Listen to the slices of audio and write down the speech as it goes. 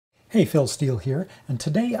Hey, Phil Steele here, and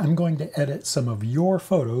today I'm going to edit some of your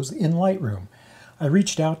photos in Lightroom. I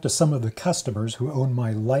reached out to some of the customers who own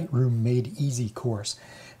my Lightroom Made Easy course,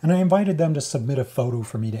 and I invited them to submit a photo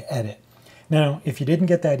for me to edit. Now, if you didn't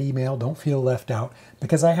get that email, don't feel left out,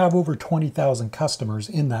 because I have over 20,000 customers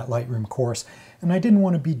in that Lightroom course, and I didn't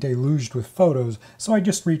want to be deluged with photos, so I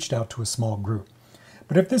just reached out to a small group.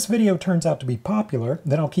 But if this video turns out to be popular,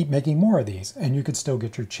 then I'll keep making more of these, and you could still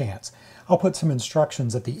get your chance. I'll put some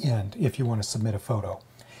instructions at the end if you want to submit a photo.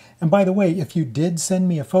 And by the way, if you did send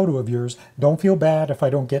me a photo of yours, don't feel bad if I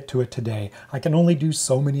don't get to it today. I can only do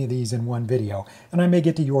so many of these in one video, and I may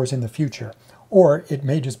get to yours in the future. Or it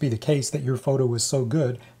may just be the case that your photo was so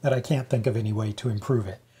good that I can't think of any way to improve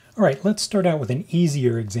it. All right, let's start out with an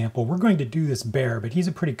easier example. We're going to do this bear, but he's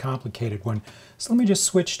a pretty complicated one. So let me just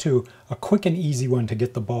switch to a quick and easy one to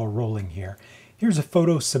get the ball rolling here. Here's a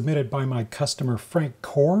photo submitted by my customer Frank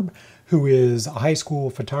Korb, who is a high school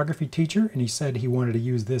photography teacher, and he said he wanted to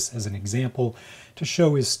use this as an example to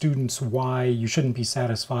show his students why you shouldn't be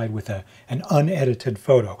satisfied with an unedited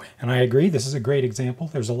photo. And I agree, this is a great example.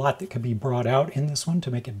 There's a lot that could be brought out in this one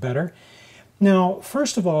to make it better. Now,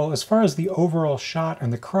 first of all, as far as the overall shot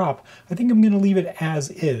and the crop, I think I'm going to leave it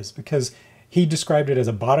as is because he described it as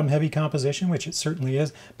a bottom-heavy composition, which it certainly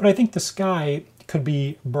is, but I think the sky could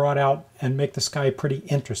be brought out and make the sky pretty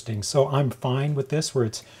interesting. So I'm fine with this where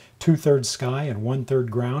it's 2/3 sky and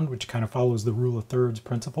 1/3 ground, which kind of follows the rule of thirds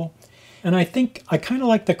principle. And I think I kind of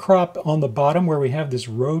like the crop on the bottom where we have this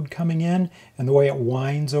road coming in and the way it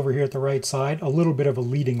winds over here at the right side. A little bit of a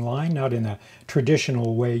leading line, not in a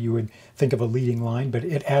traditional way you would think of a leading line, but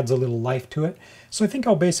it adds a little life to it. So I think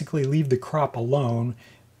I'll basically leave the crop alone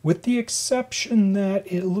with the exception that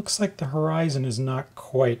it looks like the horizon is not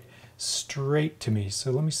quite straight to me.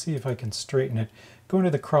 So let me see if I can straighten it. Go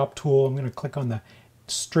into the crop tool. I'm going to click on the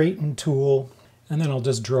straighten tool and then I'll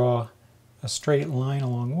just draw a straight line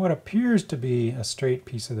along what appears to be a straight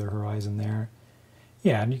piece of the horizon there.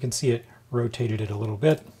 Yeah, and you can see it rotated it a little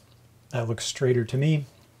bit. That looks straighter to me.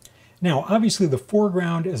 Now, obviously the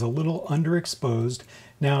foreground is a little underexposed.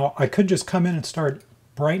 Now, I could just come in and start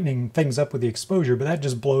brightening things up with the exposure, but that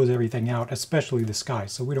just blows everything out, especially the sky,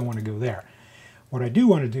 so we don't want to go there. What I do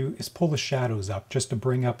want to do is pull the shadows up just to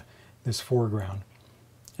bring up this foreground.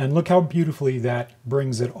 And look how beautifully that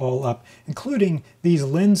brings it all up, including these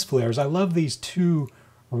lens flares. I love these two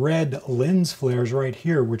red lens flares right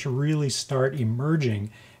here, which really start emerging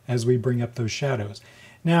as we bring up those shadows.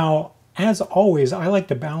 Now, as always, I like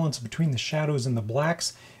to balance between the shadows and the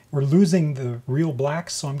blacks. We're losing the real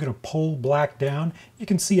blacks, so I'm going to pull black down. You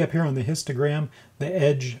can see up here on the histogram, the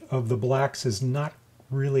edge of the blacks is not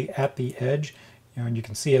really at the edge. And you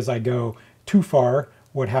can see as I go too far,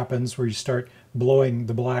 what happens where you start blowing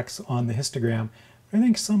the blacks on the histogram. I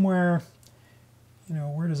think somewhere,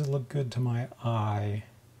 where does it look good to my eye?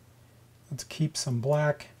 Let's keep some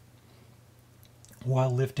black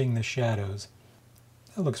while lifting the shadows.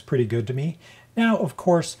 That looks pretty good to me. Now, of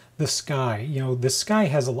course, the sky. The sky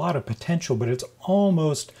has a lot of potential, but it's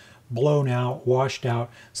almost blown out, washed out.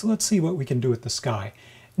 So let's see what we can do with the sky.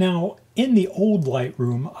 Now, in the old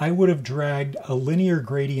Lightroom, I would have dragged a linear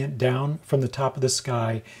gradient down from the top of the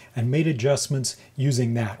sky and made adjustments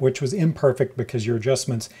using that, which was imperfect because your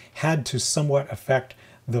adjustments had to somewhat affect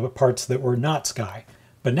the parts that were not sky.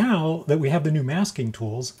 But now that we have the new masking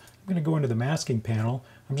tools, I'm going to go into the masking panel.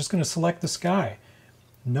 I'm just going to select the sky.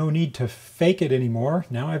 No need to fake it anymore.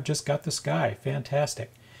 Now I've just got the sky.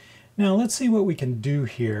 Fantastic. Now let's see what we can do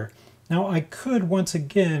here. Now I could once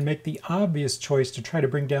again make the obvious choice to try to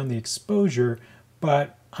bring down the exposure,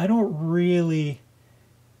 but I don't really,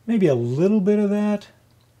 maybe a little bit of that,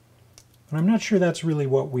 but I'm not sure that's really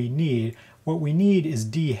what we need. What we need is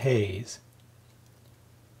dehaze.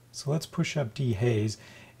 So let's push up dehaze,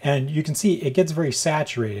 and you can see it gets very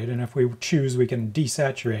saturated, and if we choose we can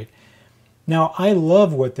desaturate. Now I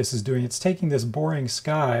love what this is doing. It's taking this boring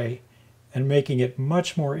sky and making it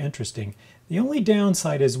much more interesting. The only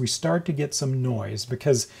downside is we start to get some noise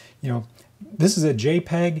because, this is a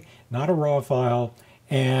JPEG, not a RAW file,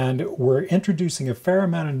 and we're introducing a fair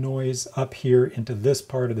amount of noise up here into this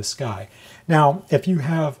part of the sky. Now, if you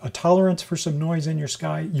have a tolerance for some noise in your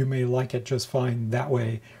sky, you may like it just fine that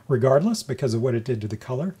way regardless because of what it did to the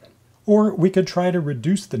color. Or we could try to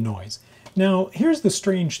reduce the noise. Now, here's the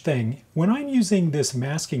strange thing. When I'm using this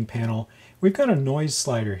masking panel, we've got a noise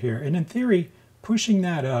slider here, and in theory, pushing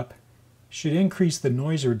that up should increase the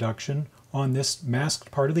noise reduction on this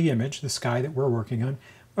masked part of the image, the sky that we're working on,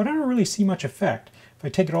 but I don't really see much effect. If I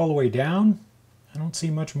take it all the way down, I don't see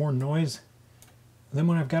much more noise than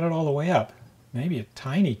when I've got it all the way up. Maybe a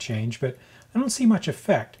tiny change, but I don't see much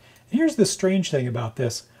effect. And here's the strange thing about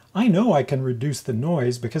this. I know I can reduce the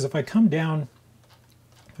noise because if I come down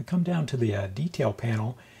to the detail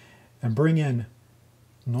panel and bring in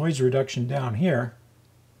noise reduction down here,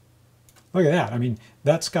 look at that. I mean,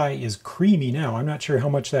 that sky is creamy now. I'm not sure how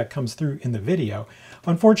much that comes through in the video.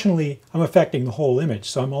 Unfortunately, I'm affecting the whole image,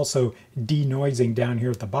 so I'm also denoising down here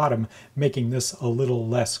at the bottom, making this a little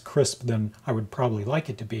less crisp than I would probably like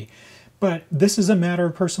it to be. But this is a matter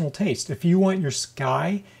of personal taste. If you want your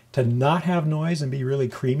sky to not have noise and be really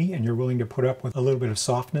creamy, and you're willing to put up with a little bit of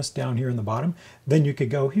softness down here in the bottom, then you could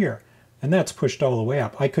go here. And that's pushed all the way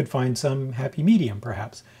up. I could find some happy medium,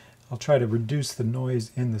 perhaps. I'll try to reduce the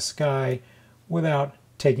noise in the sky without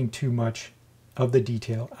taking too much of the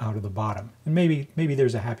detail out of the bottom. And maybe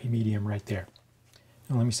there's a happy medium right there.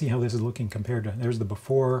 Now let me see how this is looking compared to, there's the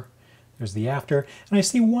before, there's the after. And I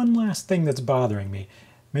see one last thing that's bothering me.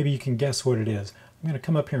 Maybe you can guess what it is. I'm going to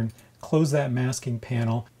come up here and close that masking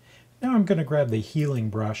panel. Now I'm going to grab the healing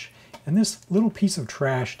brush, and this little piece of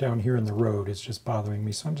trash down here in the road is just bothering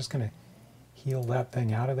me. So I'm just going to heal that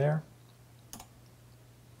thing out of there.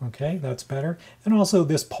 Okay, that's better. And also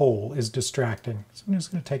this pole is distracting. So I'm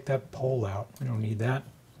just going to take that pole out. We don't need that.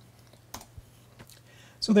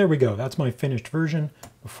 So there we go. That's my finished version.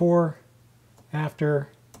 Before, after,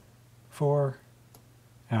 before,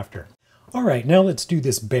 after. All right, now let's do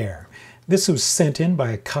this bear. This was sent in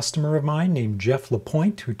by a customer of mine named Jeff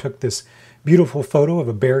LaPointe, who took this beautiful photo of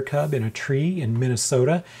a bear cub in a tree in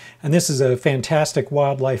Minnesota. And this is a fantastic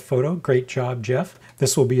wildlife photo. Great job, Jeff.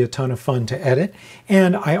 This will be a ton of fun to edit.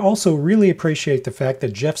 And I also really appreciate the fact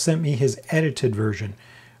that Jeff sent me his edited version,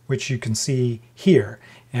 which you can see here.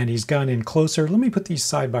 And he's gone in closer. Let me put these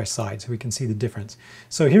side by side so we can see the difference.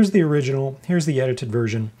 So here's the original, here's the edited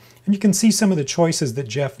version. And you can see some of the choices that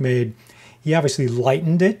Jeff made. He obviously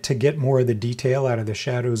lightened it to get more of the detail out of the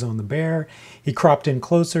shadows on the bear. He cropped in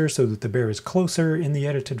closer so that the bear is closer in the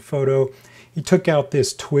edited photo. He took out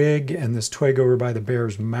this twig and this twig over by the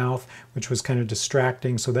bear's mouth, which was kind of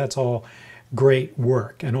distracting. So that's all great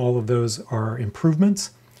work, and all of those are improvements.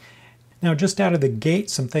 Now, just out of the gate,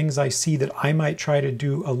 some things I see that I might try to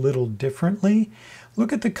do a little differently.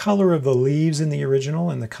 Look at the color of the leaves in the original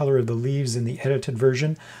and the color of the leaves in the edited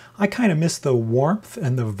version. I kind of miss the warmth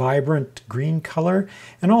and the vibrant green color.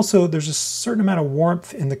 And also there's a certain amount of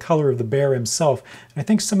warmth in the color of the bear himself. And I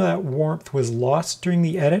think some of that warmth was lost during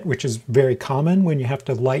the edit, which is very common when you have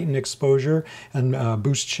to lighten exposure and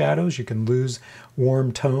boost shadows. You can lose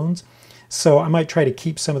warm tones. So I might try to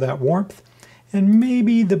keep some of that warmth. And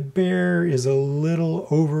maybe the bear is a little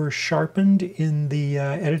over sharpened in the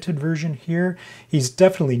edited version here. He's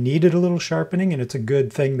definitely needed a little sharpening, and it's a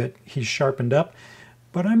good thing that he's sharpened up.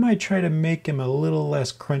 But I might try to make him a little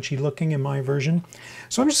less crunchy looking in my version.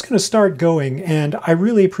 So I'm just going to start going, and I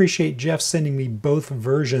really appreciate Jeff sending me both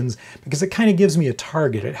versions because it kind of gives me a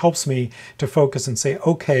target. It helps me to focus and say,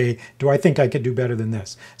 okay, do I think I could do better than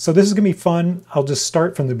this? So this is going to be fun. I'll just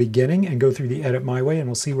start from the beginning and go through the edit my way, and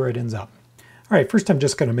we'll see where it ends up. All right, first I'm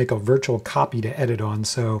just going to make a virtual copy to edit on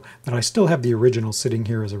so that I still have the original sitting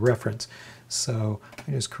here as a reference. So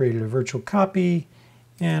I just created a virtual copy,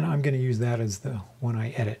 and I'm going to use that as the one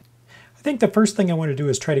I edit. I think the first thing I want to do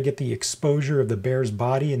is try to get the exposure of the bear's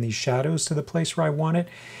body and these shadows to the place where I want it.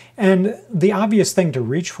 And the obvious thing to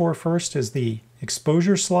reach for first is the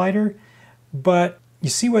exposure slider. But you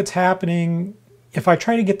see what's happening? If I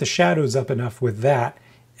try to get the shadows up enough with that,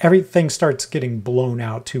 everything starts getting blown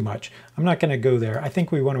out too much. I'm not going to go there. I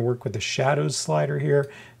think we want to work with the shadows slider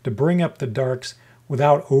here to bring up the darks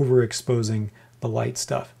without overexposing the light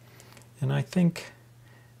stuff. And I think,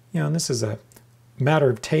 you know, this is a matter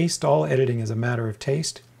of taste. All editing is a matter of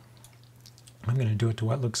taste. I'm going to do it to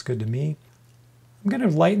what looks good to me. I'm going to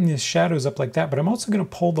lighten these shadows up like that, but I'm also going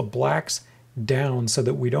to pull the blacks down so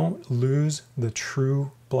that we don't lose the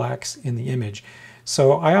true blacks in the image.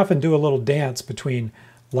 So I often do a little dance between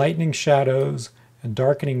lightening shadows and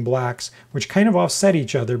darkening blacks, which kind of offset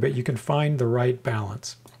each other, but you can find the right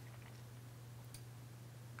balance.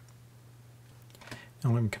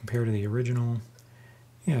 Now let me compare to the original.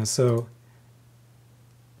 Yeah, so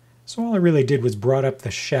all I really did was brought up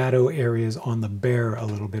the shadow areas on the bear a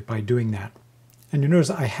little bit by doing that. And you notice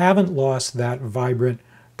I haven't lost that vibrant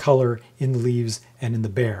color in the leaves and in the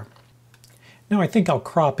bear. Now I think I'll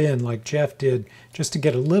crop in like Jeff did just to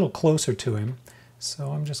get a little closer to him.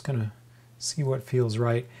 So I'm just going to see what feels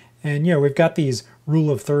right. And yeah, we've got these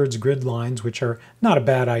rule of thirds grid lines, which are not a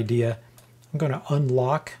bad idea. I'm going to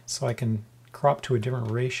unlock so I can crop to a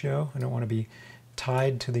different ratio. I don't want to be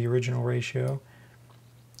tied to the original ratio.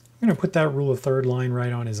 I'm going to put that rule of third line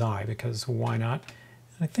right on his eye because why not?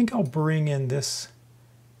 And I think I'll bring in this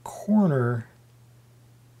corner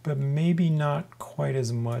but maybe not quite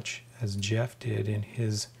as much as Jeff did in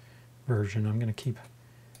his version. I'm going to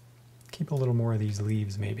keep a little more of these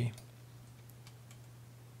leaves maybe.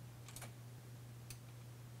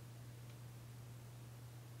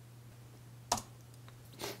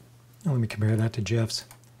 Now let me compare that to Jeff's.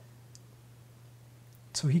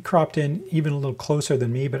 So he cropped in even a little closer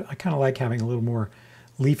than me, but I kind of like having a little more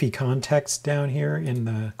leafy context down here in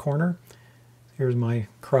the corner. Here's my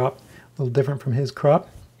crop, a little different from his crop.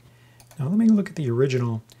 Now let me look at the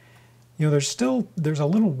original. You know, there's a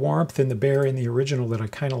little warmth in the bear in the original that I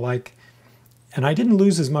kind of like, and I didn't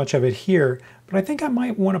lose as much of it here, but I think I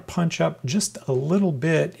might want to punch up just a little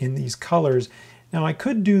bit in these colors. Now I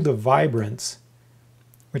could do the vibrance,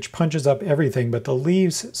 which punches up everything, but the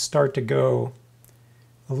leaves start to go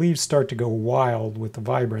wild with the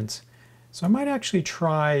vibrance. So I might actually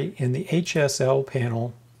try in the HSL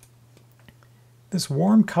panel this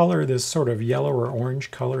warm color, this sort of yellow or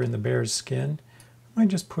orange color in the bear's skin. I might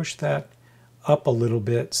just push that up a little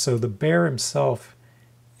bit so the bear himself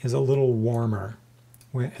is a little warmer.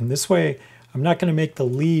 And this way, I'm not going to make the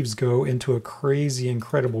leaves go into a crazy,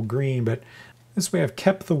 incredible green, but this way I've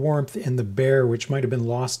kept the warmth in the bear, which might have been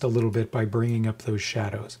lost a little bit by bringing up those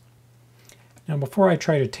shadows. Now, before I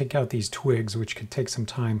try to take out these twigs, which could take some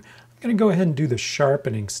time, I'm going to go ahead and do the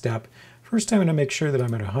sharpening step. First, I'm going to make sure that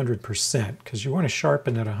I'm at 100%, because you want to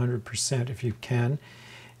sharpen at 100% if you can.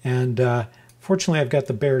 And fortunately, I've got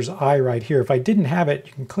the bear's eye right here. If I didn't have it,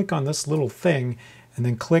 you can click on this little thing and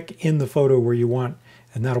then click in the photo where you want,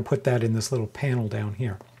 and that'll put that in this little panel down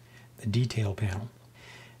here, the detail panel.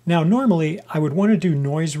 Now, normally, I would want to do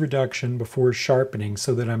noise reduction before sharpening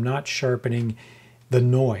so that I'm not sharpening the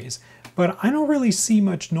noise. But I don't really see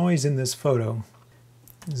much noise in this photo.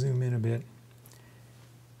 Zoom in a bit.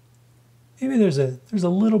 Maybe there's a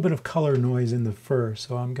little bit of color noise in the fur,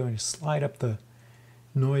 so I'm going to slide up the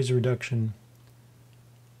noise reduction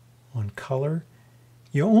on color.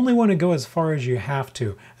 You only want to go as far as you have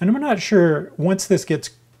to. And I'm not sure, once this gets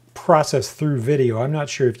processed through video, I'm not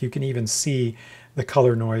sure if you can even see the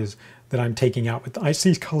color noise that I'm taking out. But I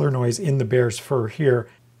see color noise in the bear's fur here.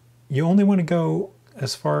 You only want to go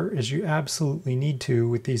as far as you absolutely need to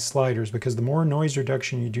with these sliders, because the more noise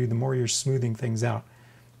reduction you do, the more you're smoothing things out.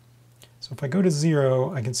 So if I go to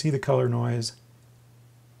 0, I can see the color noise.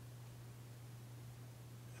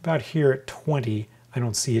 About here at 20, I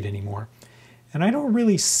don't see it anymore. And I don't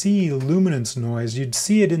really see luminance noise. You'd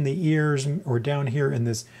see it in the ears or down here in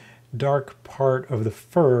this dark part of the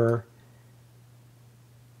fur.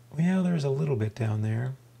 Well, there's a little bit down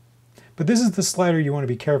there. But this is the slider you want to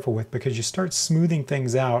be careful with, because you start smoothing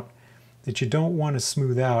things out that you don't want to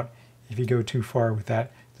smooth out if you go too far with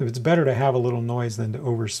that. So it's better to have a little noise than to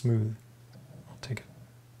over smooth. I'll take a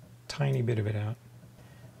tiny bit of it out.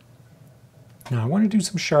 Now I want to do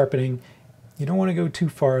some sharpening. You don't want to go too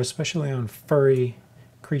far, especially on furry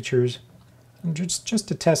creatures. And just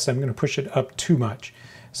to test, I'm going to push it up too much.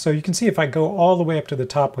 So you can see if I go all the way up to the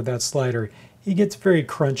top with that slider, he gets very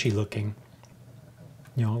crunchy looking.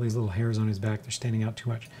 You know, all these little hairs on his back, they're standing out too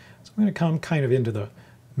much. So I'm going to come kind of into the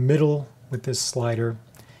middle with this slider.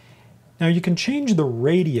 Now you can change the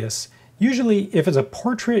radius. Usually if it's a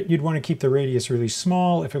portrait, you'd want to keep the radius really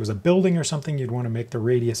small. If it was a building or something, you'd want to make the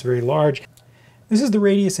radius very large. This is the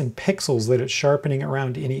radius in pixels that it's sharpening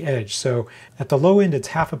around any edge. So at the low end, it's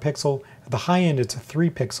half a pixel. At the high end, it's a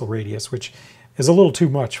 3-pixel radius, which is a little too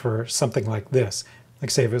much for something like this.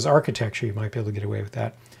 Like say if it was architecture, you might be able to get away with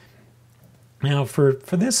that. Now for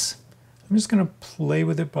this, I'm just going to play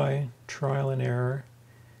with it by trial and error.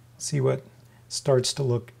 See what starts to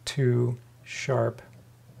look too sharp.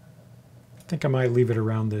 I think I might leave it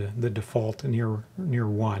around the default near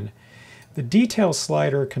 1. The detail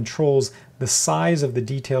slider controls the size of the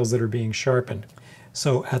details that are being sharpened.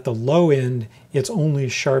 So at the low end, it's only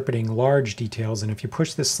sharpening large details, and if you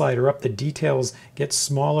push this slider up, the details get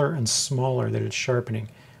smaller and smaller that it's sharpening.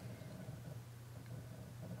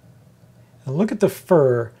 And look at the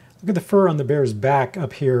fur. Look at the fur on the bear's back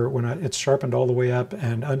up here when it's sharpened all the way up,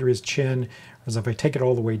 and under his chin. Whereas if I take it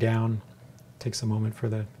all the way down, it takes a moment for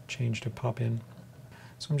the change to pop in.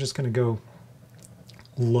 So I'm just going to go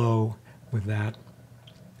low with that.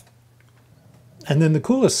 And then the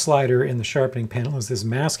coolest slider in the sharpening panel is this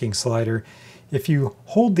masking slider. If you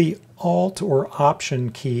hold the Alt or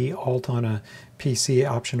Option key, Alt on a PC,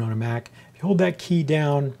 Option on a Mac, if you hold that key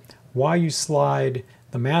down while you slide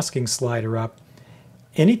the masking slider up,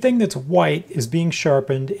 anything that's white is being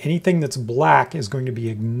sharpened, anything that's black is going to be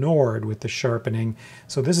ignored with the sharpening.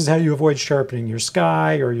 So this is how you avoid sharpening your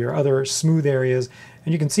sky or your other smooth areas.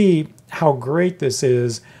 And you can see how great this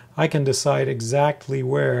is. I can decide exactly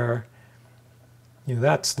where You know,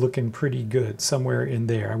 that's looking pretty good somewhere in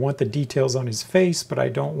there. I want the details on his face, but I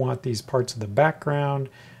don't want these parts of the background.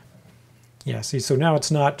 Yeah, see, so now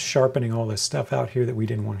it's not sharpening all this stuff out here that we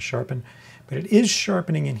didn't want to sharpen, but it is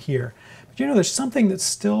sharpening in here. But you know, there's something that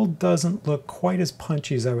still doesn't look quite as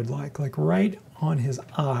punchy as I would like right on his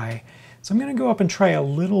eye. So I'm going to go up and try a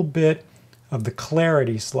little bit of the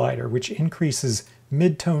clarity slider, which increases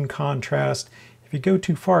mid-tone contrast. If you go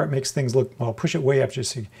too far, it makes things look, well, push it way up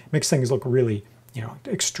just so it makes things look really, you know,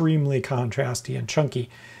 extremely contrasty and chunky.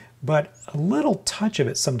 But a little touch of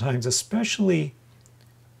it sometimes, especially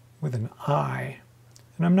with an eye,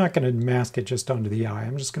 and I'm not going to mask it just onto the eye.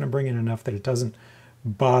 I'm just going to bring in enough that it doesn't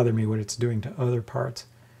bother me what it's doing to other parts.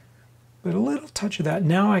 But a little touch of that,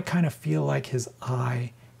 now I kind of feel like his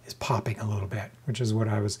eye is popping a little bit, which is what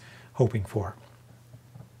I was hoping for.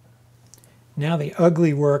 Now the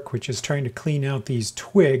ugly work, which is trying to clean out these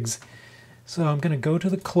twigs. So I'm going to go to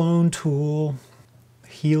the clone tool,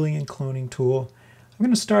 healing and cloning tool. I'm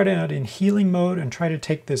going to start out in healing mode and try to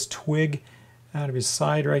take this twig out of his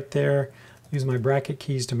side right there. Use my bracket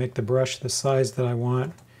keys to make the brush the size that I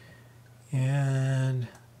want. And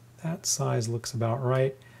that size looks about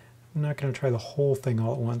right. I'm not going to try the whole thing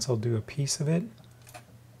all at once. I'll do a piece of it.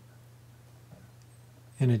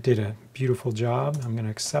 And it did a beautiful job. I'm going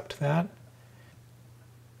to accept that.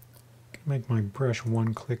 Make my brush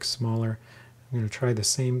one click smaller. I'm going to try the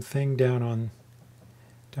same thing down on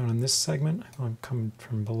this segment. I'm coming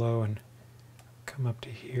from below and come up to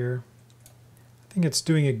here. I think it's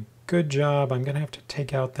doing a good job. I'm going to have to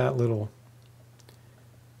take out that little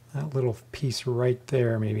piece right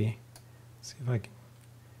there, maybe. See if I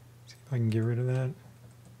can get rid of that.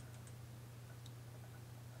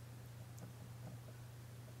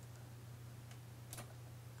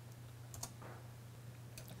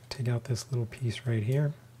 Take out this little piece right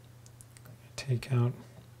here. Take out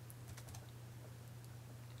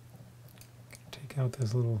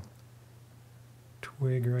this little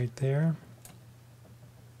twig right there.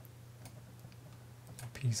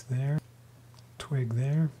 Piece there. Twig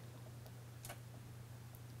there.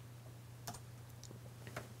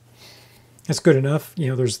 That's good enough. You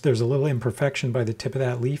know, there's a little imperfection by the tip of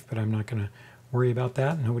that leaf, but I'm not going to worry about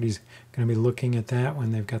that. Nobody's going to be looking at that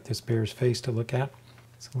when they've got this bear's face to look at.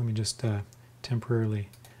 So let me just temporarily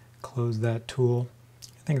close that tool.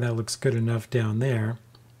 I think that looks good enough down there.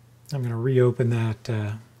 I'm going to reopen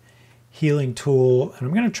that healing tool, and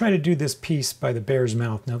I'm going to try to do this piece by the bear's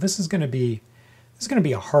mouth. Now this is going to be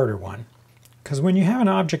a harder one, because when you have an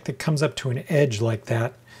object that comes up to an edge like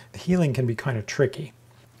that, the healing can be kind of tricky.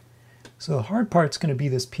 So the hard part's going to be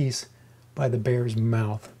this piece by the bear's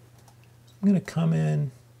mouth. I'm going to come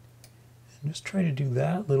in and just try to do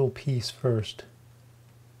that little piece first.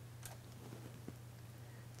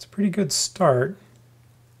 It's a pretty good start.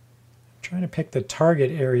 I'm trying to pick the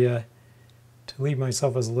target area to leave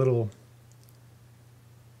myself as little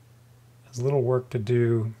work to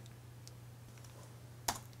do.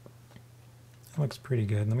 That looks pretty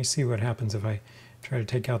good. Let me see what happens if I try to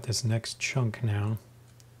take out this next chunk now.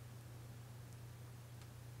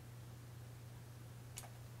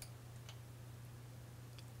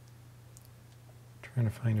 Trying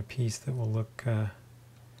to find a piece that will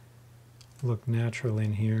look natural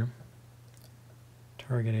in here.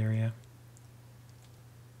 Target area.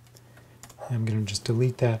 I'm going to just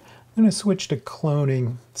delete that. I'm going to switch to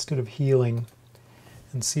cloning instead of healing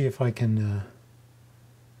and see if I can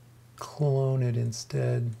clone it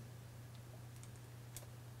instead.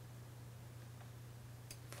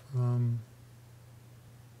 I'll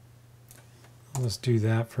just do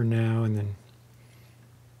that for now, and then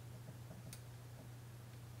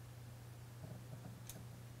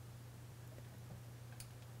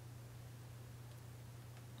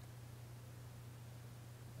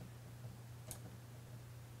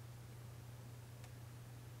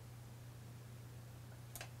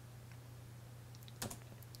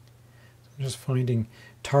just finding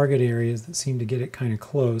target areas that seem to get it kind of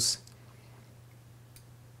close.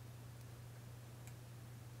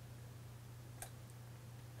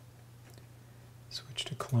 Switch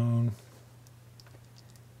to clone.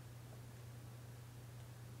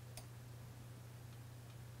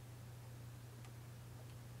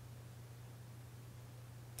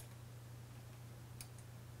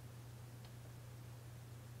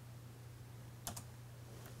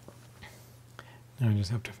 Now I just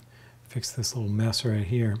have to fix this little mess right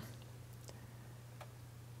here.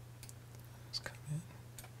 Just come in.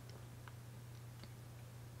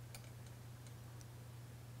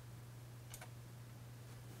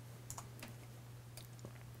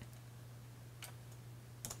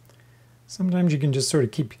 Sometimes you can just sort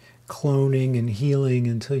of keep cloning and healing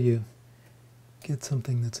until you get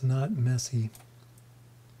something that's not messy.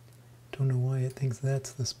 Don't know why it thinks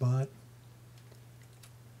that's the spot.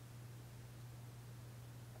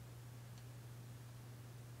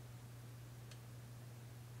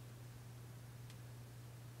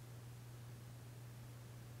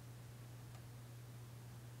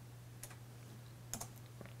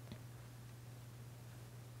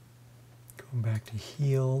 Going back to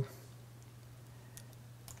heal.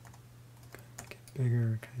 Make it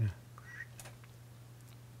bigger, kind of.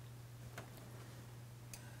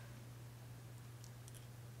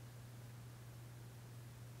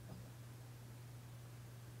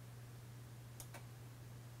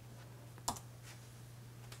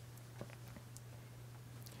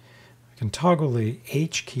 I can toggle the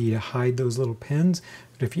H key to hide those little pins,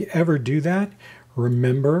 but if you ever do that,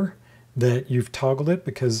 remember that you've toggled it,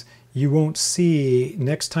 because you won't see,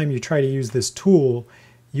 next time you try to use this tool,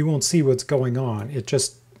 you won't see what's going on. It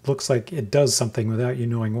just looks like it does something without you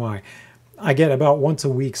knowing why. I get about once a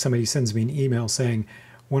week somebody sends me an email saying,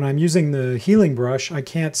 when I'm using the healing brush, I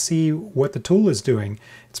can't see what the tool is doing.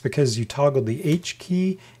 It's because you toggled the H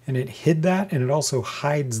key and it hid that, and it also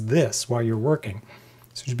hides this while you're working.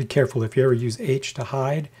 So just be careful. If you ever use H to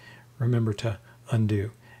hide, remember to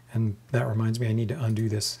undo. And that reminds me, I need to undo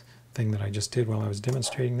this thing that I just did while I was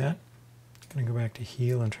demonstrating that. I'm going to go back to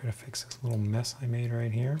heal and try to fix this little mess I made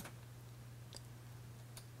right here.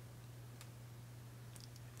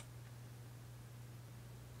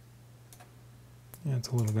 Yeah, it's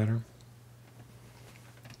a little better.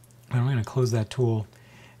 I'm going to close that tool.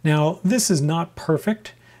 Now, this is not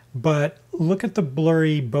perfect, but look at the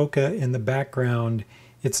blurry bokeh in the background.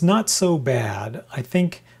 It's not so bad. I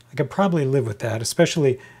think I could probably live with that,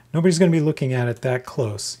 especially nobody's going to be looking at it that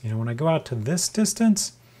close. You know, when I go out to this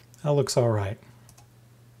distance, that looks all right.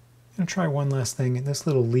 I'm going to try one last thing. This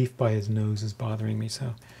little leaf by his nose is bothering me, so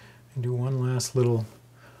I can do one last little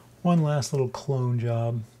clone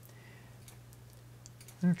job.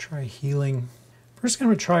 I'm going to try healing. First, I'm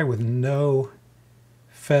going to try with no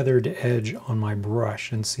feathered edge on my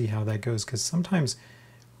brush and see how that goes, because sometimes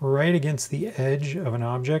right against the edge of an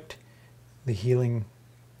object, the healing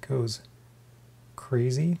goes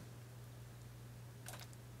crazy.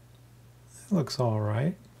 That looks all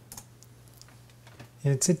right.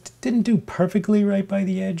 It didn't do perfectly right by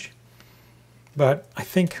the edge, but I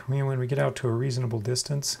think when we get out to a reasonable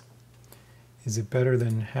distance, is it better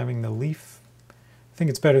than having the leaf? I think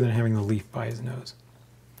it's better than having the leaf by his nose.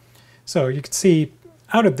 So you can see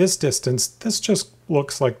out at this distance, this just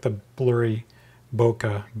looks like the blurry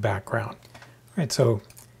bokeh background. All right, so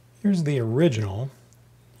here's the original.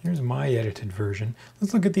 Here's my edited version.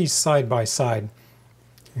 Let's look at these side by side.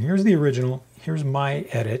 Here's the original. Here's my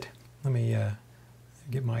edit. Let me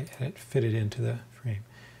get my edit fitted into the frame.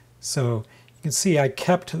 So you can see I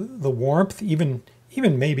kept the warmth, even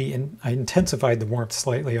maybe I intensified the warmth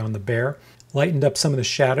slightly on the bear. Lightened up some of the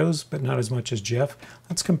shadows, but not as much as Jeff.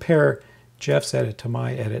 Let's compare Jeff's edit to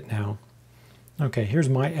my edit now. Okay, here's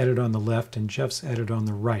my edit on the left and Jeff's edit on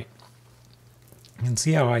the right. You can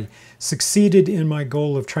see how I succeeded in my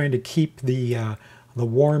goal of trying to keep the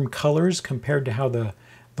warm colors compared to how the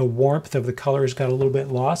warmth of the colors got a little bit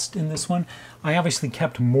lost in this one. I obviously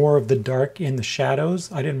kept more of the dark in the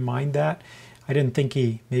shadows. I didn't mind that. I didn't think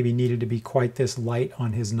he maybe needed to be quite this light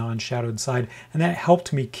on his non-shadowed side, and that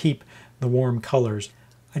helped me keep the warm colors.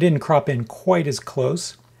 I didn't crop in quite as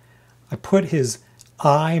close. I put his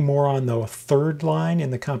eye more on the third line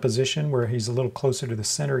in the composition, where he's a little closer to the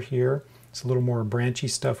center here. It's a little more branchy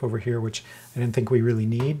stuff over here, which I didn't think we really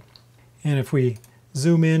need. And if we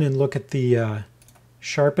zoom in and look at the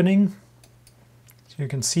sharpening, so you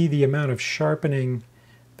can see the amount of sharpening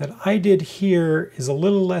that I did here is a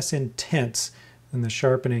little less intense than the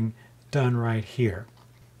sharpening done right here.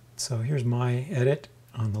 So here's my edit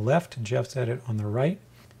on the left and Jeff's edit on the right.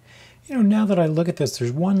 You know, now that I look at this,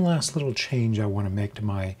 there's one last little change I want to make to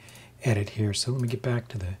my edit here. So let me get back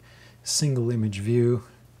to the single image view.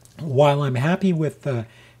 While I'm happy with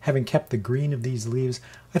having kept the green of these leaves,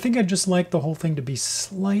 I think I'd just like the whole thing to be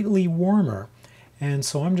slightly warmer. And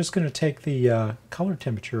so I'm just going to take the color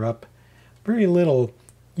temperature up very little.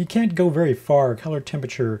 You can't go very far. Color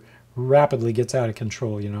temperature rapidly gets out of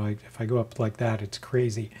control. You know, if I go up like that, it's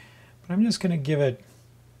crazy. But I'm just going to give it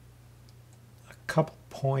a couple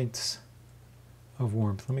points of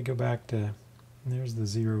warmth. Let me go back to, there's the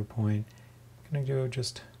 0 point. I'm going to go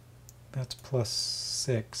just, that's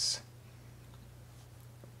 +6.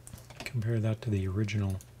 Compare that to the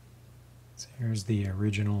original. So here's the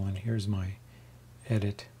original and here's my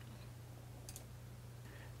edit.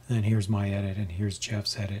 And here's my edit and here's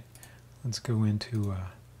Jeff's edit. Let's go into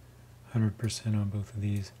 100% on both of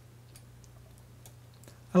these.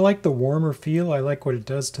 I like the warmer feel. I like what it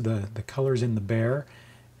does to the colors in the bear.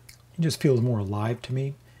 It just feels more alive to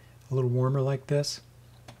me, a little warmer like this.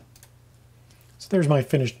 So there's my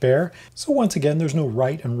finished bear. So once again, there's no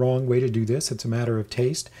right and wrong way to do this. It's a matter of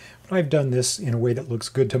taste. But I've done this in a way that looks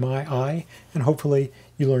good to my eye, and hopefully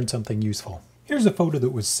you learned something useful. Here's a photo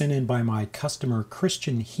that was sent in by my customer,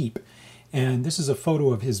 Christian Heap. And this is a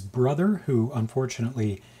photo of his brother, who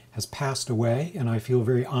unfortunately has passed away. And I feel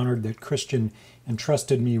very honored that Christian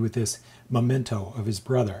entrusted me with this memento of his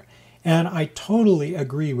brother. And I totally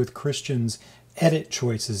agree with Christian's edit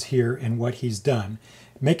choices here and what he's done.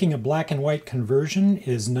 Making a black and white conversion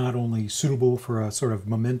is not only suitable for a sort of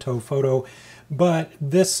memento photo, but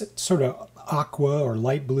this sort of aqua or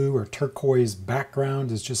light blue or turquoise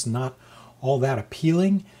background is just not all that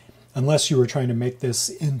appealing, unless you were trying to make this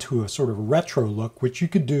into a sort of retro look, which you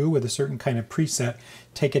could do with a certain kind of preset,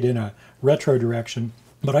 take it in a retro direction.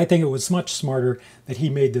 But I think it was much smarter that he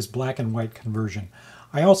made this black and white conversion.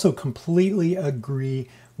 I also completely agree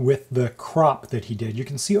with the crop that he did. You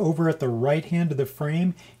can see over at the right hand of the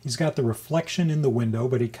frame, he's got the reflection in the window,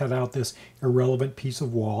 but he cut out this irrelevant piece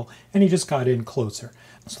of wall and he just got in closer.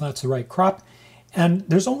 So that's the right crop. And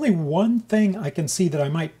there's only one thing I can see that I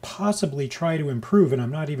might possibly try to improve, and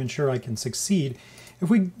I'm not even sure I can succeed. If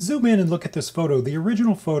we zoom in and look at this photo, the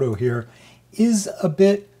original photo here is a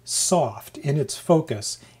bit soft in its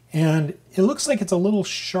focus. And it looks like it's a little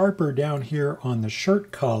sharper down here on the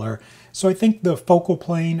shirt collar. So I think the focal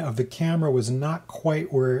plane of the camera was not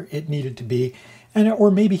quite where it needed to be.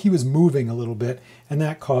 Or maybe he was moving a little bit, and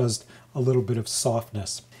that caused a little bit of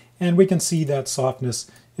softness. And we can see that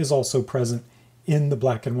softness is also present in the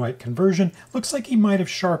black and white conversion. Looks like he might have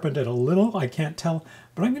sharpened it a little, I can't tell,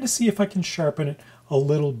 but I'm going to see if I can sharpen it a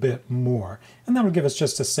little bit more. And that'll give us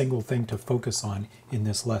just a single thing to focus on in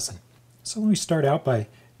this lesson. So let me start out by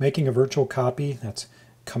making a virtual copy. That's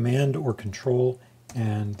Command or Control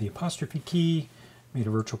and the apostrophe key. Made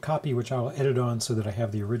a virtual copy, which I'll edit on so that I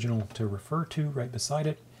have the original to refer to right beside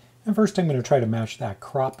it. And first I'm going to try to match that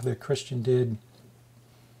crop that Christian did.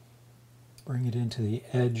 Bring it into the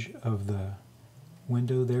edge of the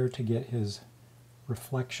window there to get his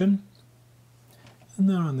reflection. And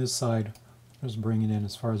then on this side, just bring it in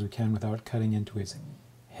as far as we can without cutting into his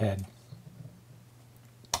head.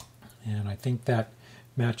 And I think that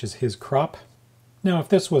matches his crop. Now, if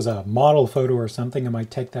this was a model photo or something, I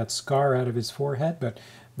might take that scar out of his forehead, but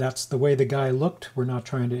that's the way the guy looked. We're not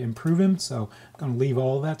trying to improve him, so I'm going to leave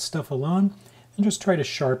all that stuff alone and just try to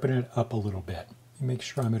sharpen it up a little bit. Make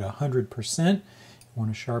sure I'm at 100%. You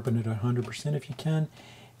want to sharpen it at 100% if you can.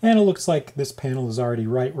 And it looks like this panel is already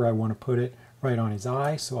right where I want to put it, right on his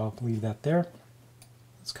eye, so I'll leave that there.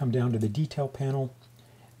 Let's come down to the detail panel.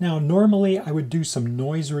 Now, normally I would do some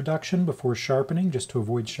noise reduction before sharpening, just to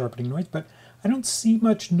avoid sharpening noise, but I don't see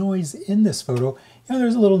much noise in this photo. You know,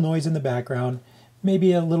 there's a little noise in the background,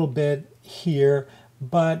 maybe a little bit here,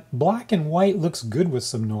 but black and white looks good with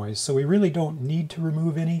some noise, so we really don't need to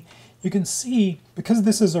remove any. You can see, because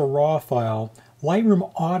this is a raw file,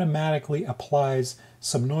 Lightroom automatically applies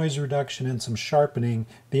some noise reduction and some sharpening,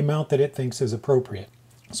 the amount that it thinks is appropriate.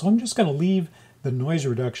 So I'm just going to leave the noise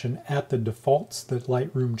reduction at the defaults that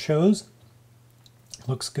Lightroom chose.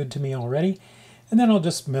 Looks good to me already. And then I'll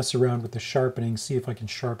just mess around with the sharpening, see if I can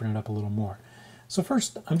sharpen it up a little more. So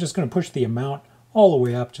first, I'm just going to push the amount all the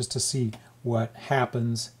way up just to see what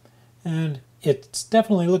happens. And it's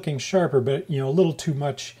definitely looking sharper, but you know, a little too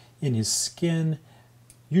much in his skin.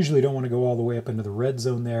 Usually don't want to go all the way up into the red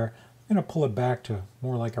zone there. I'm going to pull it back to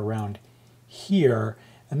more like around here,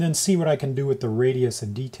 and then see what I can do with the radius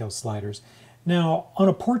and detail sliders. Now, on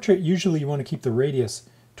a portrait, usually you want to keep the radius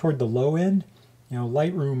toward the low end. You know,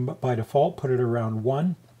 Lightroom by default put it around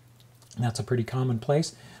 1. And that's a pretty common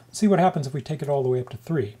place. Let's see what happens if we take it all the way up to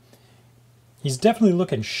 3. He's definitely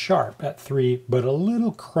looking sharp at 3, but a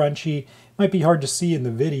little crunchy. Might be hard to see in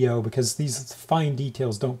the video because these fine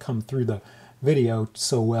details don't come through the video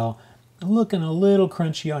so well. Looking a little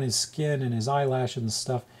crunchy on his skin and his eyelashes and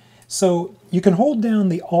stuff. So you can hold down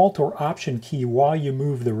the Alt or Option key while you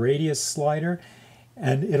move the radius slider,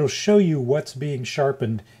 and it'll show you what's being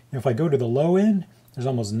sharpened. If I go to the low end, there's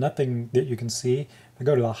almost nothing that you can see. If I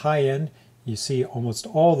go to the high end, you see almost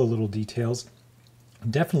all the little details.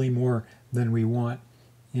 Definitely more than we want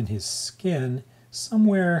in his skin.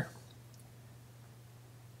 Somewhere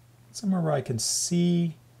where I can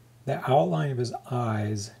see the outline of his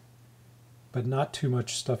eyes, but not too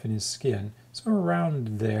much stuff in his skin. So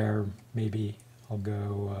around there, maybe I'll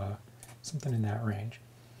go something in that range.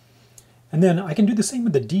 And then I can do the same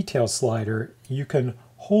with the detail slider. You can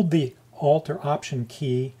hold the Alt or Option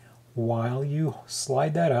key while you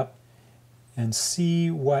slide that up, and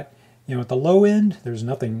see what, at the low end, there's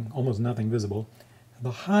nothing, almost nothing visible. At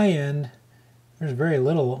the high end, there's very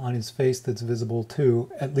little on his face that's visible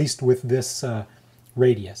too, at least with this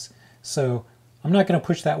radius. So I'm not going to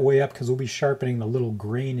push that way up because we'll be sharpening the little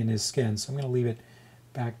grain in his skin. So I'm going to leave it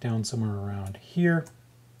back down somewhere around here.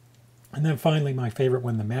 And then finally, my favorite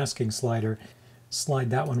one, the masking slider. Slide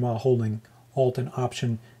that one while holding Alt and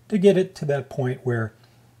Option to get it to that point where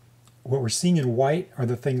what we're seeing in white are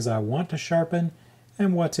the things I want to sharpen,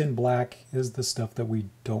 and what's in black is the stuff that we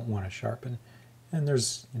don't want to sharpen. And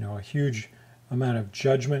there's, a huge amount of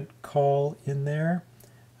judgment call in there.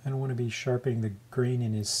 I don't want to be sharpening the grain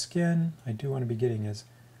in his skin. I do want to be getting his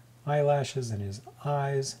eyelashes and his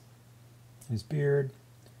eyes, his beard.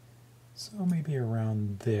 So maybe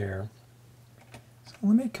around there. So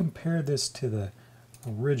let me compare this to the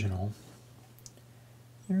original.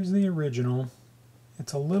 Here's the original.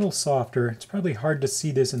 It's a little softer. It's probably hard to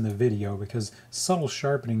see this in the video because subtle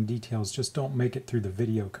sharpening details just don't make it through the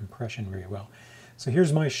video compression very well. So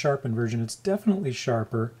here's my sharpened version. It's definitely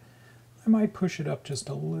sharper. I might push it up just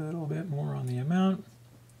a little bit more on the amount,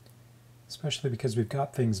 especially because we've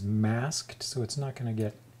got things masked, so it's not going to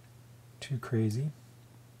get too crazy.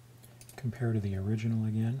 Compare to the original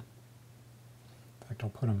again. In fact, I'll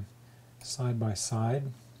put them side by side.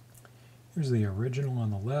 Here's the original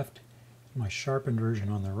on the left, my sharpened version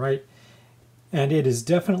on the right, and it is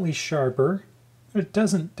definitely sharper. It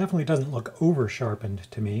definitely doesn't look over sharpened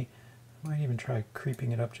to me. I might even try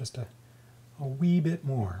creeping it up just a wee bit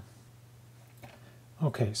more.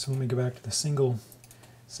 Okay, so let me go back to the single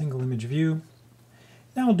image view.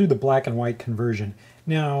 Now I'll do the black and white conversion.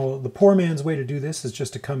 Now the poor man's way to do this is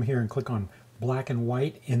just to come here and click on black and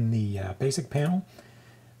white in the basic panel.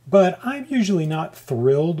 But I'm usually not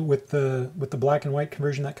thrilled with the black and white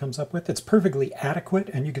conversion that comes up with. It's perfectly adequate,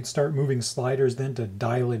 and you can start moving sliders then to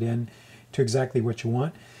dial it in to exactly what you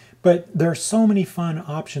want. But there are so many fun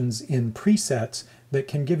options in presets that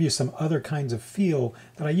can give you some other kinds of feel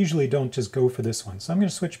that I usually don't just go for this one. So I'm going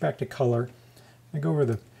to switch back to color. I go over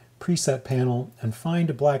the preset panel and find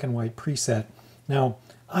a black and white preset. Now,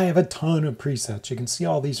 I have a ton of presets. You can see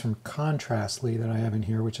all these from Contrastly that I have in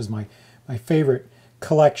here, which is my favorite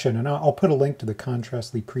collection. And I'll put a link to the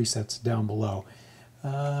Contrastly presets down below.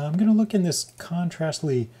 I'm going to look in this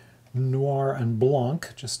Contrastly Noir and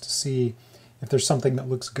Blanc just to see if there's something that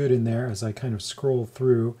looks good in there as I kind of scroll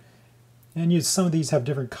through. And some of these have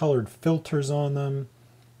different colored filters on them,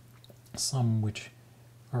 some which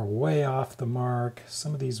are way off the mark.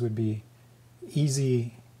 Some of these would be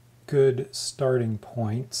easy, good starting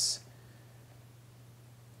points.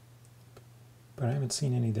 But I haven't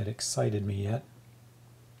seen any that excited me yet.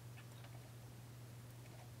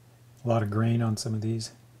 A lot of grain on some of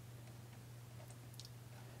these.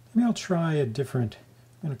 Maybe I'll try a different,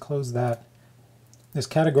 I'm going to close that. This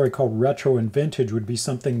category called retro and vintage would be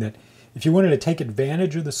something that if you wanted to take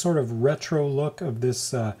advantage of the sort of retro look of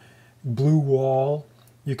this blue wall,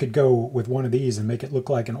 you could go with one of these and make it look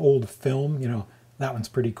like an old film. That one's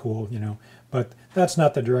pretty cool, But that's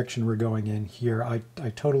not the direction we're going in here. I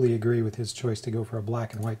totally agree with his choice to go for a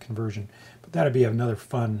black and white conversion. But that'd be another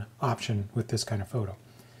fun option with this kind of photo.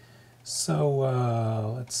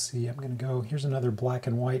 So let's see, I'm going to go, here's another black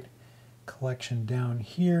and white collection down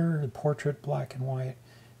here, the portrait black and white.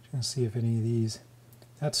 Just going to see if any of these,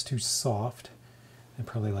 that's too soft. And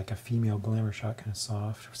probably like a female glamour shot, kind of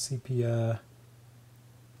soft. Sepia.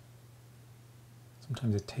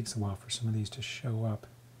 Sometimes it takes a while for some of these to show up.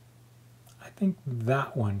 I think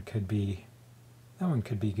that one could be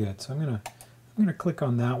good. So I'm gonna click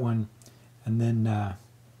on that one and then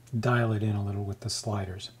dial it in a little with the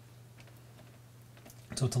sliders.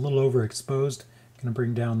 So it's a little overexposed. I'm going to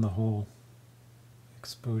bring down the whole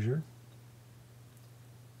exposure.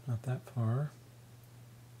 Not that far.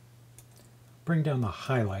 Bring down the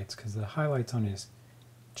highlights because the highlights on his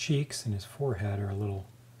cheeks and his forehead are a little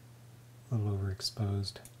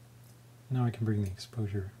overexposed. Now I can bring the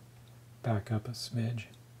exposure back up a smidge.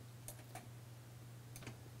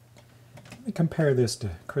 Let me compare this to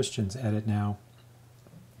Christian's edit now.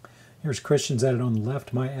 Here's Christian's edit on the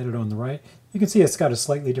left, my edit on the right. You can see it's got a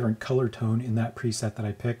slightly different color tone in that preset that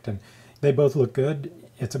I picked, and they both look good.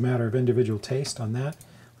 It's a matter of individual taste on that.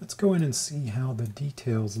 Let's go in and see how the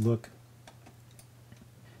details look.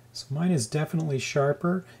 So mine is definitely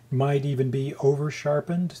sharper, might even be over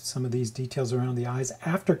sharpened. Some of these details around the eyes.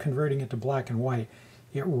 After converting it to black and white,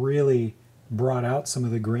 it really brought out some of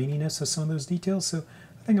the graininess of some of those details. So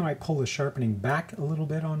I think I might pull the sharpening back a little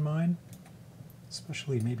bit on mine,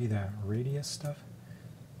 especially maybe the radius stuff.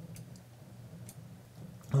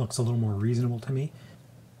 It looks a little more reasonable to me.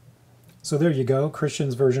 So there you go,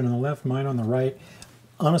 Christian's version on the left, mine on the right.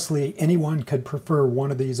 Honestly, anyone could prefer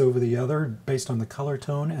one of these over the other based on the color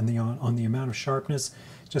tone and on the amount of sharpness.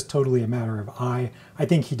 Just totally a matter of eye. I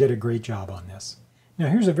think he did a great job on this. Now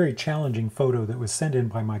here's a very challenging photo that was sent in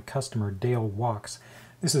by my customer, Dale Walks.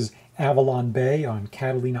 This is Avalon Bay on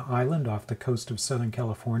Catalina Island off the coast of Southern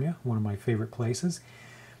California, one of my favorite places.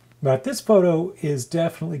 But this photo is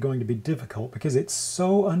definitely going to be difficult because it's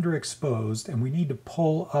so underexposed and we need to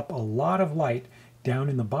pull up a lot of light down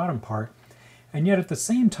in the bottom part. And yet at the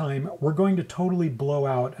same time, we're going to totally blow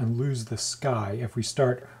out and lose the sky if we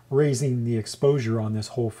start raising the exposure on this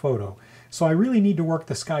whole photo. So I really need to work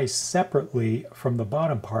the sky separately from the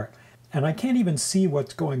bottom part. And I can't even see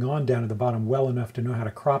what's going on down at the bottom well enough to know how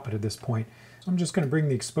to crop it at this point. So I'm just going to bring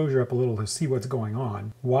the exposure up a little to see what's going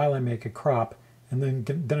on while I make a crop. And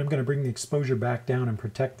then I'm going to bring the exposure back down and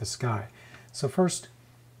protect the sky. So first,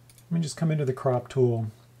 let me just come into the crop tool.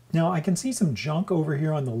 Now I can see some junk over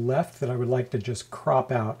here on the left that I would like to just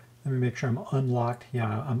crop out. Let me make sure I'm unlocked.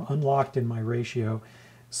 Yeah, I'm unlocked in my ratio.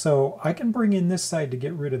 So I can bring in this side to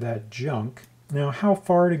get rid of that junk. Now how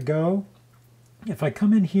far to go? If I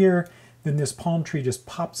come in here, then this palm tree just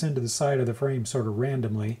pops into the side of the frame sort of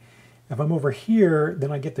randomly. If I'm over here,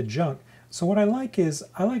 then I get the junk. So what I like is,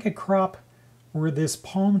 I like a crop where this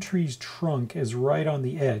palm tree's trunk is right on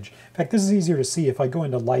the edge. In fact, this is easier to see if I go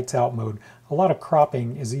into lights out mode. A lot of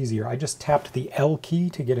cropping is easier. I just tapped the L key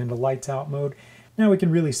to get into lights out mode. Now we can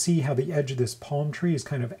really see how the edge of this palm tree is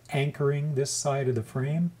kind of anchoring this side of the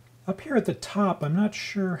frame. Up here at the top, I'm not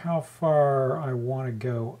sure how far I want to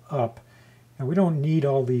go up. And we don't need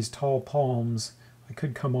all these tall palms. I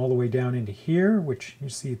could come all the way down into here, which you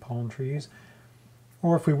see palm trees.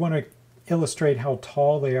 Or if we want to illustrate how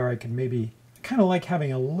tall they are, I could maybe, I kind of like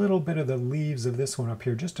having a little bit of the leaves of this one up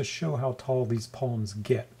here just to show how tall these palms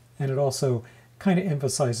get. And it also kind of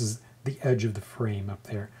emphasizes the edge of the frame up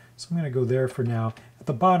there. So I'm going to go there for now. At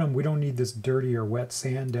the bottom, we don't need this dirty or wet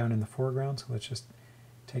sand down in the foreground, so let's just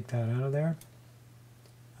take that out of there.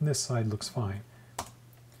 And this side looks fine.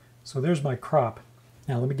 So there's my crop.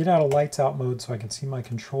 Now let me get out of lights out mode so I can see my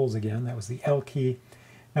controls again. That was the L key.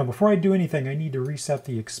 Now before I do anything, I need to reset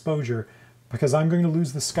the exposure because I'm going to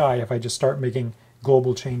lose the sky if I just start making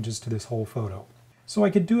global changes to this whole photo. So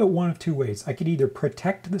I could do it one of two ways. I could either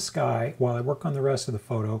protect the sky while I work on the rest of the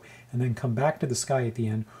photo and then come back to the sky at the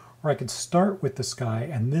end, or I could start with the sky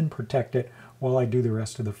and then protect it while I do the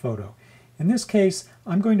rest of the photo. In this case,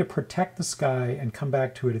 I'm going to protect the sky and come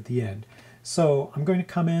back to it at the end. So I'm going to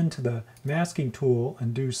come into the masking tool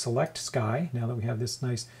and do select sky, now that we have this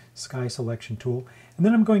nice sky selection tool, and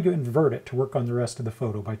then I'm going to invert it to work on the rest of the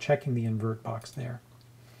photo by checking the invert box there.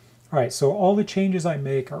 All right, so all the changes I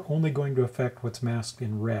make are only going to affect what's masked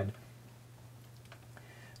in red.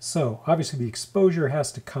 So obviously the exposure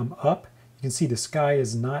has to come up. You can see the sky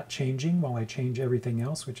is not changing while I change everything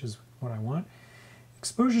else, which is what I want.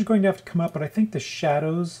 Exposure is going to have to come up, but I think the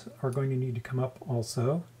shadows are going to need to come up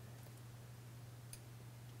also.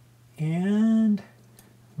 And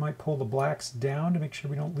I might pull the blacks down to make sure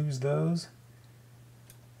we don't lose those.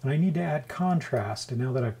 And I need to add contrast, and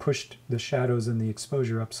now that I've pushed the shadows and the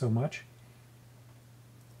exposure up so much.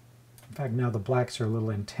 In fact, now the blacks are a little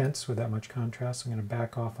intense with that much contrast. I'm going to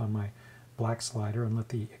back off on my black slider and let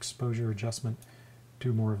the exposure adjustment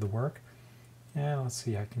do more of the work. And let's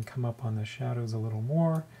see, I can come up on the shadows a little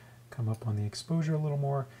more, come up on the exposure a little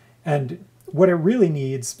more. And what it really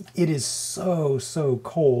needs, it is so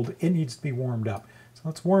cold, it needs to be warmed up. So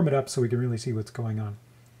let's warm it up so we can really see what's going on.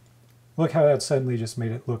 Look how that suddenly just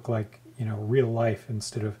made it look like, you know, real life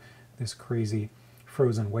instead of this crazy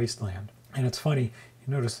frozen wasteland. And it's funny,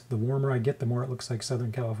 you notice the warmer I get, the more it looks like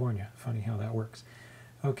Southern California. Funny how that works.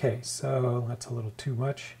 Okay, so that's a little too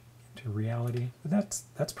much into reality, but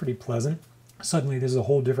that's pretty pleasant. Suddenly this is a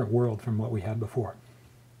whole different world from what we had before.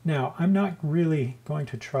 Now, I'm not really going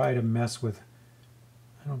to try to mess with,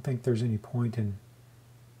 I don't think there's any point in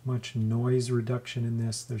much noise reduction in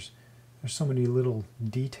this. There's so many little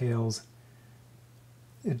details.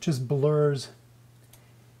 It just blurs.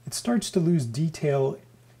 It starts to lose detail.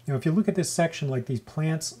 You know, if you look at this section, like these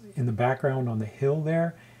plants in the background on the hill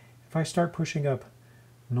there, if I start pushing up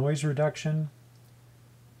noise reduction,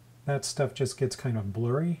 that stuff just gets kind of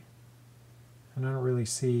blurry. And I don't really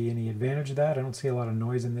see any advantage of that. I don't see a lot of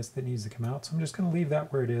noise in this that needs to come out. So I'm just going to leave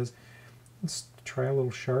that where it is. Let's try a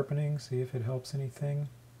little sharpening, see if it helps anything.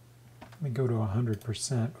 Let me go to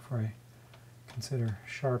 100% before I consider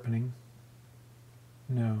sharpening.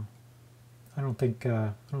 No, I don't think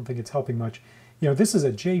it's helping much. You know, this is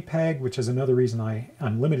a JPEG, which is another reason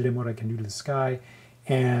I'm limited in what I can do to the sky.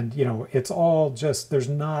 And, you know, it's all just, there's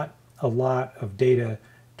not a lot of data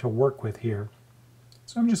to work with here.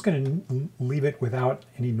 So I'm just going to leave it without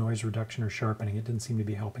any noise reduction or sharpening. It didn't seem to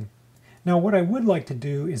be helping. Now what I would like to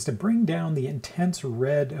do is to bring down the intense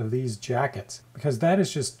red of these jackets, because that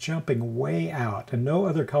is just jumping way out and no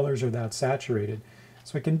other colors are that saturated.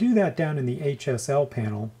 So I can do that down in the HSL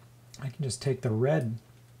panel. I can just take the red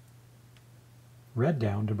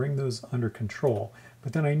down to bring those under control.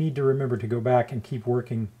 But then I need to remember to go back and keep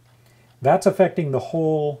working. That's affecting the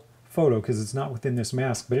whole photo because it's not within this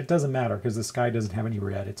mask, but it doesn't matter because the sky doesn't have any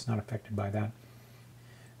red. It's not affected by that.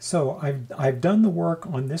 So I've done the work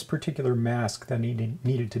on this particular mask that I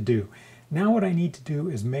needed to do. Now what I need to do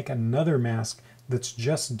is make another mask that's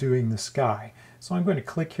just doing the sky. So I'm going to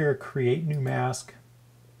click here, create new mask,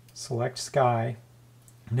 select sky.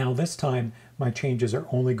 Now this time my changes are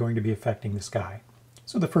only going to be affecting the sky.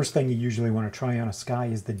 So the first thing you usually want to try on a sky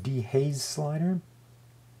is the dehaze slider.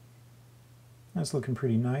 That's looking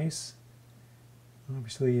pretty nice.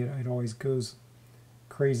 Obviously it always goes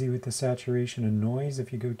crazy with the saturation and noise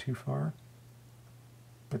if you go too far.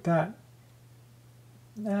 But that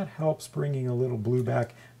helps bringing a little blue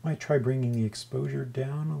back. Might try bringing the exposure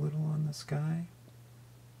down a little on the sky.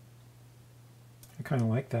 I kind of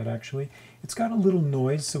like that actually. It's got a little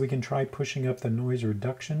noise, so we can try pushing up the noise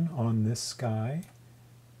reduction on this sky.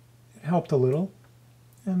 It helped a little.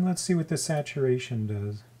 And let's see what the saturation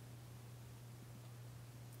does.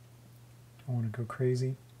 I want to go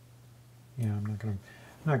crazy. Yeah, I'm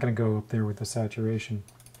not gonna go up there with the saturation.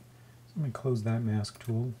 So let me close that mask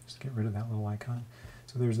tool. Just get rid of that little icon.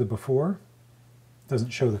 So there's the before. Doesn't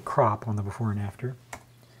show the crop on the before and after.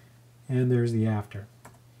 And there's the after.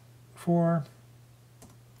 Before,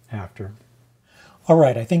 after. All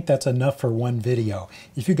right, I think that's enough for one video.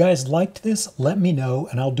 If you guys liked this, let me know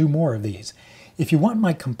and I'll do more of these. If you want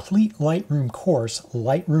my complete Lightroom course,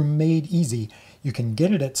 Lightroom Made Easy, you can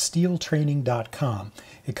get it at steeltraining.com.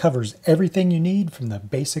 It covers everything you need from the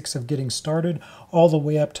basics of getting started all the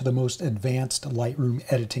way up to the most advanced Lightroom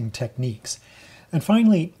editing techniques. And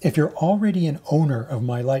finally, if you're already an owner of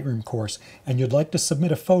my Lightroom course and you'd like to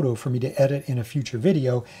submit a photo for me to edit in a future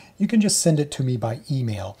video, you can just send it to me by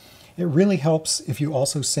email. It really helps if you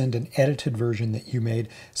also send an edited version that you made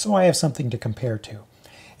so I have something to compare to.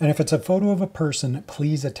 And if it's a photo of a person,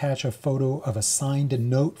 please attach a photo of a signed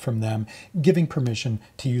note from them giving permission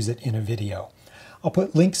to use it in a video. I'll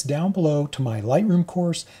put links down below to my Lightroom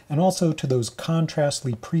course and also to those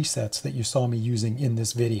contrastly presets that you saw me using in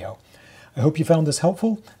this video. I hope you found this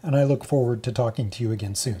helpful, and I look forward to talking to you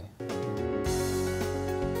again soon.